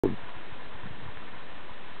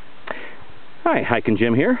Hi, Hiking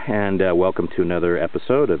Jim here, and welcome to another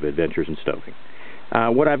episode of Adventures in Stoving.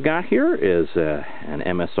 What I've got here is an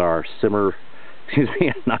MSR simmer, excuse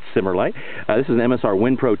me, not simmer light. This is an MSR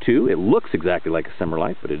Wind Pro II. It looks exactly like a simmer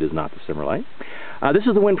light, but it is not the simmer light. This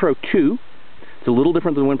is the Wind Pro II. It's a little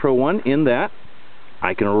different than the Wind Pro I in that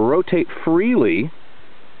I can rotate freely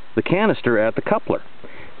the canister at the coupler.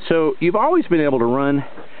 So you've always been able to run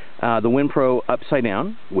the Wind Pro upside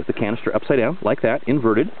down with the canister upside down like that,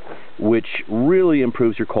 inverted, which really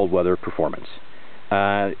improves your cold weather performance.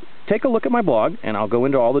 Take a look at my blog, and I'll go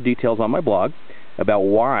into all the details on my blog about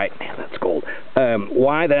why, man, that's cold,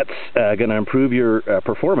 why that's going to improve your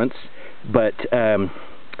performance, but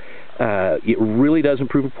it really does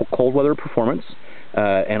improve cold weather performance.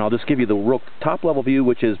 And I'll just give you the real top level view,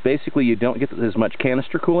 which is basically you don't get as much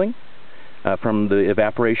canister cooling from the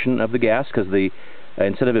evaporation of the gas, because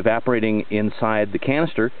instead of evaporating inside the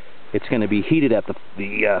canister, it's going to be heated at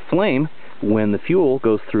the flame when the fuel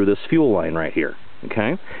goes through this fuel line right here.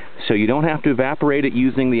 Okay, so you don't have to evaporate it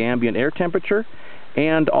using the ambient air temperature,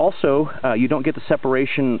 and also you don't get the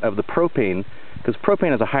separation of the propane, because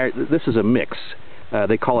propane is a higher. This is a mix.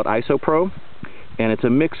 They call it isopro, and it's a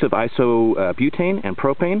mix of isobutane and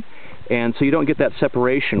propane, and so you don't get that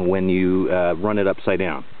separation when you run it upside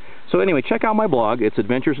down. So anyway, check out my blog. It's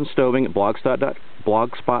Adventures in Stoving at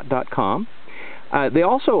blogspot.com. They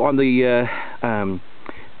also on the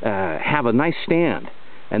have a nice stand,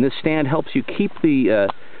 and this stand helps you keep the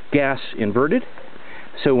gas inverted.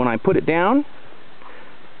 So when I put it down,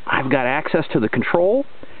 I've got access to the control,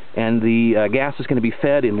 and the gas is going to be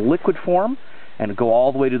fed in liquid form and go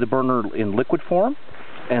all the way to the burner in liquid form,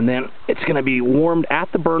 and then it's going to be warmed at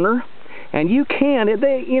the burner. And you can,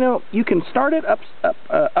 you can start it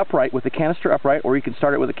upright with the canister upright, or you can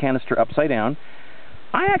start it with a canister upside down.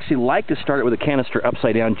 I actually like to start it with a canister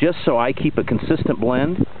upside down just so I keep a consistent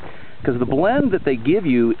blend, because the blend that they give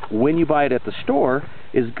you when you buy it at the store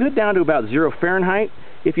is good down to about 0 Fahrenheit.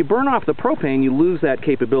 If you burn off the propane, you lose that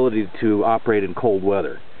capability to operate in cold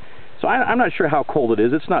weather. So I'm not sure how cold it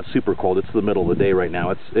is. It's not super cold. It's the middle of the day right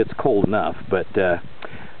now. It's cold enough, but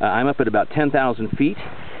I'm up at about 10,000 feet.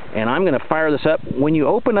 And I'm going to fire this up. When you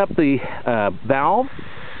open up the valve,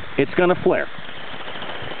 it's going to flare.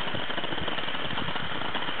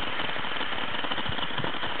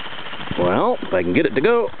 Well, if I can get it to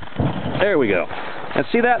go, there we go. And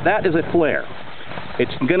see that? That is a flare.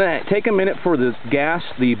 It's going to take a minute for the gas,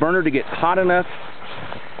 the burner, to get hot enough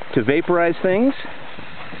to vaporize things.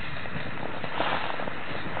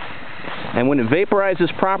 And when it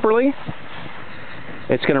vaporizes properly,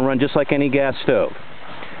 it's going to run just like any gas stove.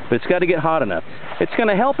 But it's got to get hot enough. It's going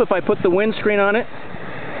to help if I put the windscreen on it,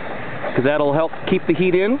 because that'll help keep the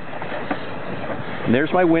heat in. And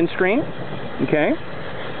there's my windscreen. Okay.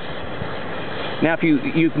 Now, if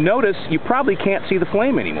you've noticed, you probably can't see the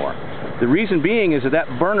flame anymore. The reason being is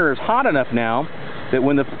that burner is hot enough now that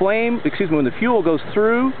when the when the fuel goes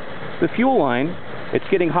through the fuel line, it's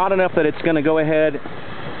getting hot enough that it's going to go ahead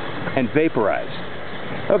and vaporize.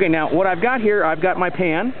 Okay, now what I've got here, I've got my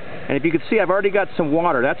pan. And if you can see, I've already got some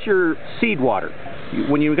water. That's your seed water.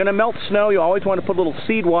 When you're going to melt snow, you always want to put a little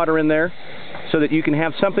seed water in there so that you can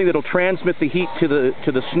have something that will transmit the heat to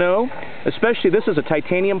the snow. Especially, this is a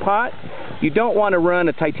titanium pot. You don't want to run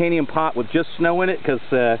a titanium pot with just snow in it, because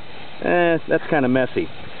that's kind of messy.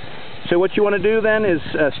 So what you want to do then is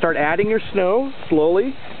start adding your snow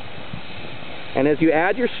slowly. And as you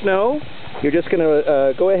add your snow, you're just going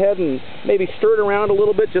to go ahead and maybe stir it around a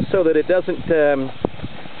little bit, just so that it doesn't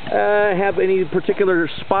have any particular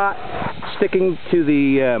spot sticking to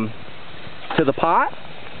the pot,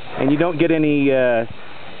 and you don't get any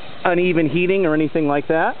uneven heating or anything like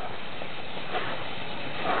that.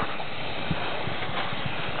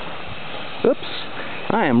 Oops,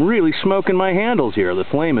 I am really smoking my handles here. The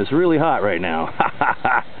flame is really hot right now.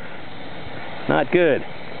 Not good.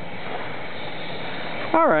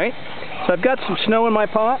 All right, so I've got some snow in my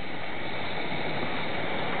pot.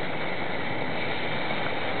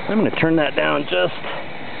 I'm going to turn that down just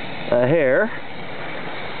a hair.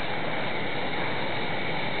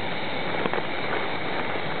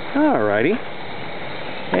 Alrighty.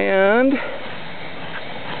 And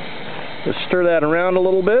just stir that around a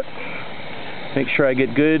little bit. Make sure I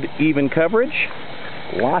get good, even coverage.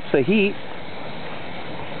 Lots of heat.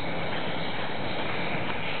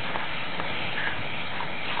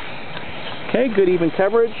 Okay, good, even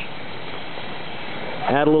coverage.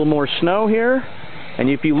 Add a little more snow here. And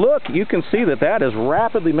if you look, you can see that that is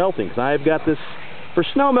rapidly melting, because I've got this. For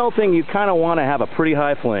snow melting, you kind of want to have a pretty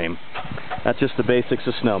high flame. That's just the basics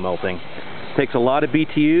of snow melting. It takes a lot of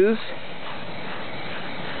BTUs.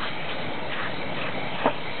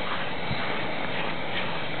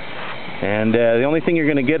 And the only thing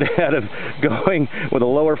you're going to get out of going with a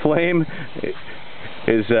lower flame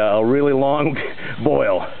is a really long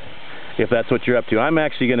boil, if that's what you're up to. I'm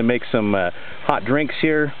actually going to make some hot drinks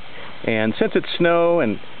here, and since it's snow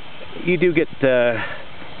and you do get,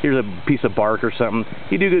 here's a piece of bark or something,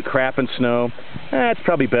 you do get crap and snow, it's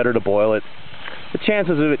probably better to boil it. The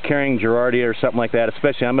chances of it carrying Giardia or something like that,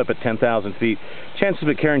 especially I'm up at 10,000 feet, chances of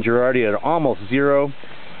it carrying Giardia are almost zero,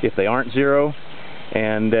 if they aren't zero.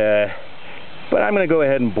 And but I'm going to go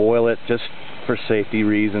ahead and boil it just for safety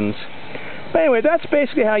reasons. But anyway, that's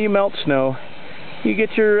basically how you melt snow. You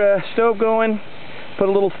get your stove going, put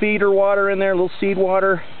a little feeder water in there, a little seed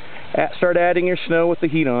water, start adding your snow with the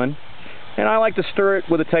heat on. And I like to stir it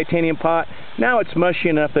with a titanium pot. Now it's mushy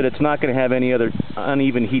enough that it's not going to have any other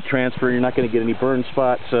uneven heat transfer. You're not going to get any burn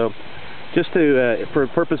spots. So just to, for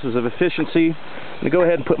purposes of efficiency, I'm going to go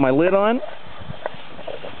ahead and put my lid on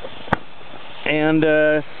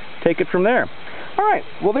and take it from there. All right,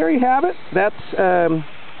 well, there you have it. That's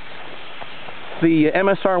the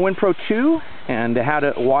MSR Wind Pro II, and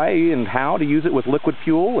why and how to use it with liquid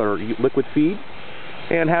fuel or liquid feed,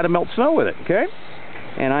 and how to melt snow with it, okay?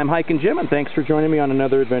 And I'm Hiking Jim, and thanks for joining me on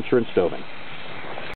another adventure in stoving.